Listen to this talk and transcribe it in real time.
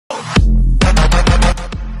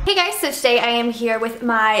Hey guys, so today I am here with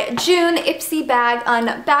my June Ipsy bag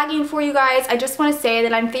unbagging for you guys. I just want to say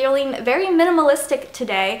that I'm feeling very minimalistic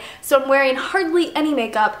today, so I'm wearing hardly any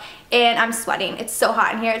makeup and I'm sweating. It's so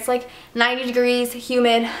hot in here. It's like 90 degrees,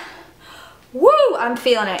 humid. Woo! I'm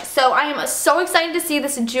feeling it. So I am so excited to see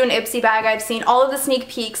this June Ipsy bag. I've seen all of the sneak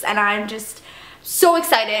peeks and I'm just so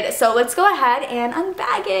excited. So let's go ahead and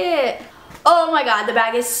unbag it. Oh my god, the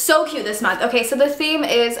bag is so cute this month. Okay, so the theme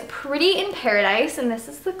is Pretty in Paradise, and this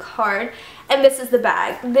is the card, and this is the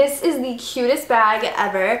bag. This is the cutest bag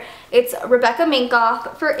ever. It's Rebecca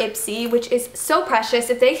Minkoff for Ipsy, which is so precious.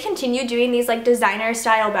 If they continue doing these like designer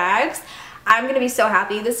style bags, I'm gonna be so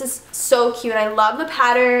happy. This is so cute. I love the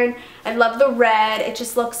pattern. I love the red. It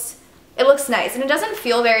just looks, it looks nice, and it doesn't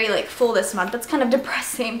feel very like full this month. That's kind of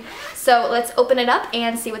depressing. So let's open it up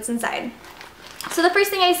and see what's inside. So the first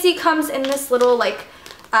thing I see comes in this little like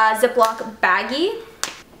Ziploc baggie.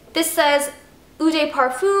 This says Eau de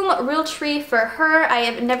Parfum, RealTree for Her. I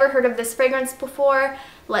have never heard of this fragrance before.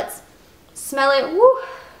 Let's smell it. Woo!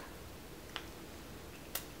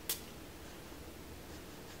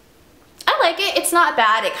 I like it. It's not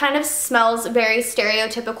bad. It kind of smells very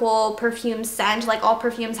stereotypical perfume scent. Like all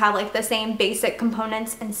perfumes have like the same basic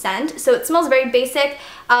components and scent. So it smells very basic,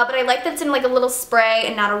 but I like that it's in like a little spray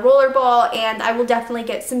and not a roller ball, and I will definitely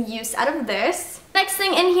get some use out of this. Next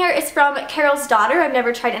thing in here is from Carol's Daughter. I've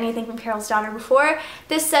never tried anything from Carol's Daughter before.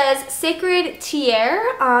 This says Sacred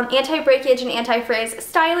Tiare, Anti-Breakage and Anti-Frizz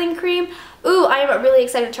Styling Cream. Ooh, I am really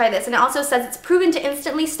excited to try this. And it also says it's proven to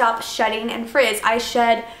instantly stop shedding and frizz. I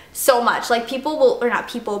shed so much. Like people will, or not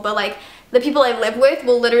people, but like the people I live with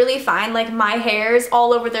will literally find like my hairs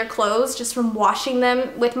all over their clothes just from washing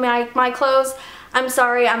them with my clothes. I'm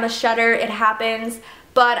sorry, I'm a shedder, it happens.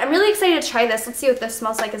 But I'm really excited to try this. Let's see what this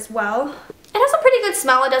smells like as well. It has a pretty good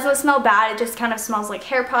smell. It doesn't smell bad. It just kind of smells like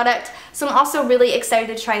hair product. So I'm also really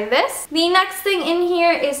excited to try this. The next thing in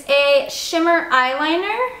here is a shimmer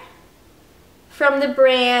eyeliner from the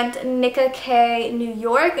brand Nicka K New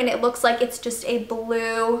York, and it looks like it's just a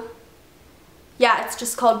blue. Yeah, it's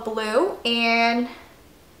just called blue, and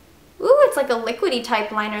ooh, it's like a liquidy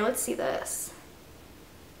type liner. Let's see this.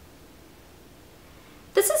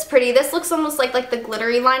 This is pretty. This looks almost like the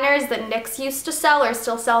glittery liners that NYX used to sell, or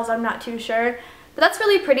still sells, I'm not too sure. But that's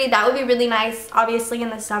really pretty. That would be really nice, obviously in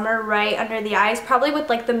the summer, right under the eyes, probably with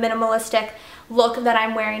like the minimalistic look that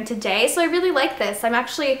I'm wearing today. So I really like this. I'm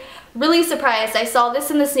actually really surprised. I saw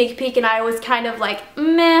this in the sneak peek and I was kind of like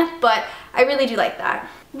meh, but I really do like that.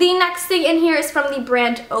 The next thing in here is from the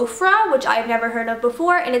brand Ofra, which I've never heard of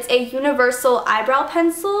before, and it's a universal eyebrow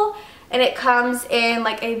pencil. And it comes in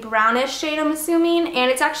like a brownish shade, I'm assuming,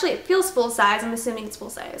 and it's actually, it feels full size. I'm assuming it's full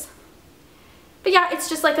size. But yeah, it's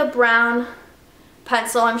just like a brown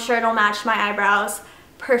pencil. I'm sure it'll match my eyebrows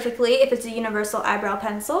perfectly if it's a universal eyebrow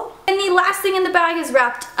pencil. And the last thing in the bag is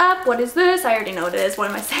wrapped up. What is this? I already know what it is. What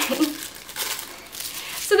am I saying?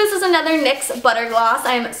 So this is another NYX Butter Gloss.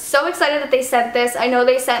 I am so excited that they sent this. I know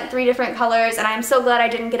they sent 3 different colors, and I'm so glad I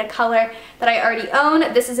didn't get a color that I already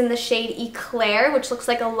own. This is in the shade Eclair, which looks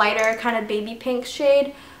like a lighter kind of baby pink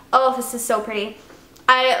shade. Oh, this is so pretty.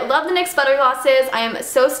 I love the NYX Butter Glosses. I am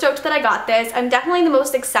so stoked that I got this. I'm definitely the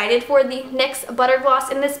most excited for the NYX Butter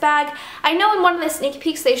Gloss in this bag. I know in one of the sneak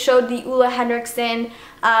peeks they showed the Ulla Henriksen,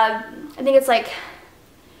 I think it's like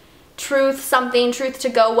Truth to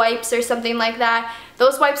Go wipes or something like that.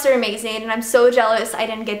 Those wipes are amazing, and I'm so jealous I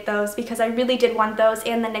didn't get those because I really did want those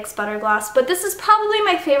and the NYX Butter Gloss. But this is probably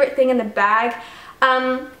my favorite thing in the bag.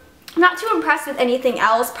 I'm not too impressed with anything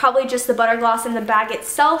else, probably just the Butter Gloss in the bag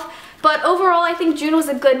itself. But overall, I think June was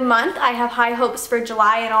a good month. I have high hopes for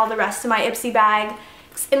July and all the rest of my Ipsy bags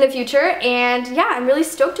in the future. And yeah, I'm really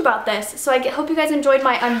stoked about this. So I hope you guys enjoyed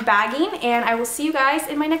my unbagging, and I will see you guys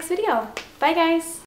in my next video. Bye guys!